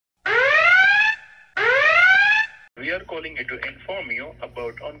we are calling you to inform you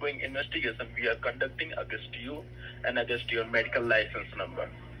about ongoing investigation we are conducting against you and against your medical license number.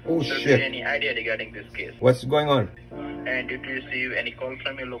 Oh, so shit. do you have any idea regarding this case? What's going on? And did you receive any call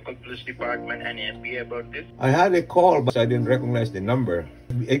from your local police department and FBI about this? I had a call, but I didn't recognize the number.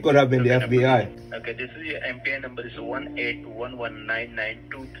 It could have been the FBI. Okay, this is your MPI number is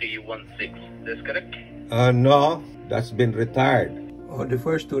 1811992316. That's correct? No, that's been retired. Oh, the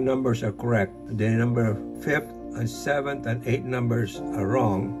first two numbers are correct. The number 5th and 7th and 8th numbers are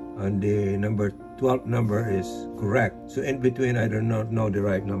wrong, and the number 12th number is correct. So in between, I do not know the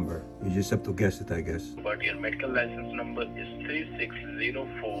right number. You just have to guess it, I guess. But your medical license number is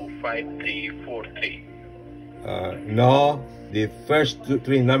 36045343. No, the first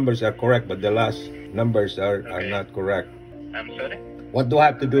three numbers are correct, but the last numbers are not correct. I'm sorry? What do I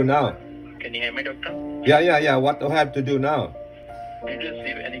have to do now? Can you hear me, doctor? Yeah. What do I have to do now? Did you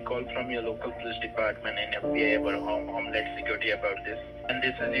receive any call from your local police department and FBI or Homeland Security about this? And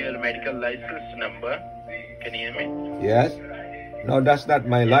this is your medical license number. Can you hear me? Yes? No, that's not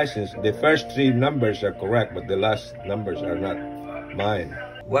my license. The first three numbers are correct, but the last numbers are not mine.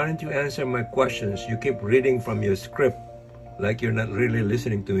 Why don't you answer my questions? You keep reading from your script like you're not really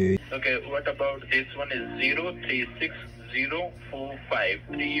listening to me. Okay, what about this one is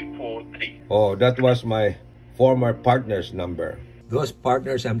 036045343? Oh, that was my former partner's number. Those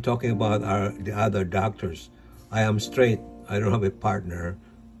partners I'm talking about are the other doctors. I am straight. I don't have a partner.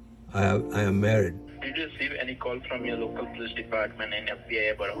 I am married. Did you receive any call from your local police department and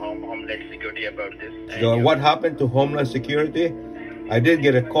FBI or Homeland Security about this? So what happened to Homeland Security? I did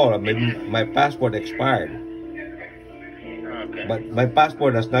get a call. My passport expired. Okay. But my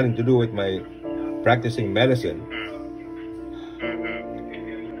passport has nothing to do with my practicing medicine.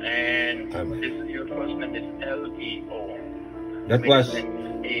 And this is your first name is Leo. That was...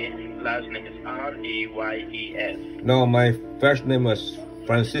 Last name is Reyes. No, my first name was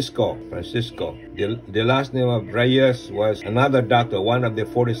Francisco. The last name of Reyes was another doctor, one of the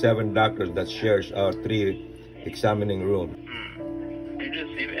 47 doctors that shares our 3 examining room. Did you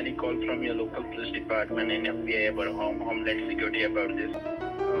receive any call from your local police department and FBI or Homeland Security about this?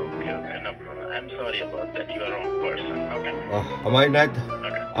 Okay, no problem. I'm sorry about that. You are wrong person. Okay. Am I not?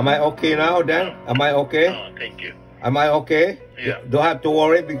 Okay. Am I okay now then? Am I okay? No, thank you. Am I okay? Yeah. Do I have to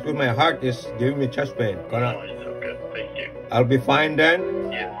worry because my heart is giving me chest pain? No, it's okay. Thank you. I'll be fine then?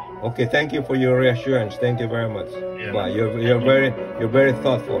 Yes. Okay, thank you for your reassurance. Thank you very much. Yeah. Bye. You're very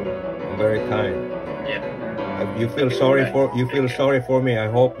thoughtful and very kind. Yeah. You feel sorry for me. I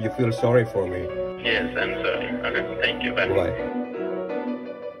hope you feel sorry for me. Yes, I'm sorry. Okay, thank you. Bye. Bye.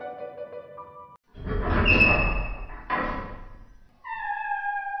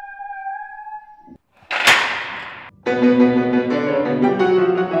 Thank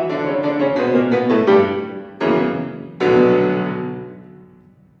you.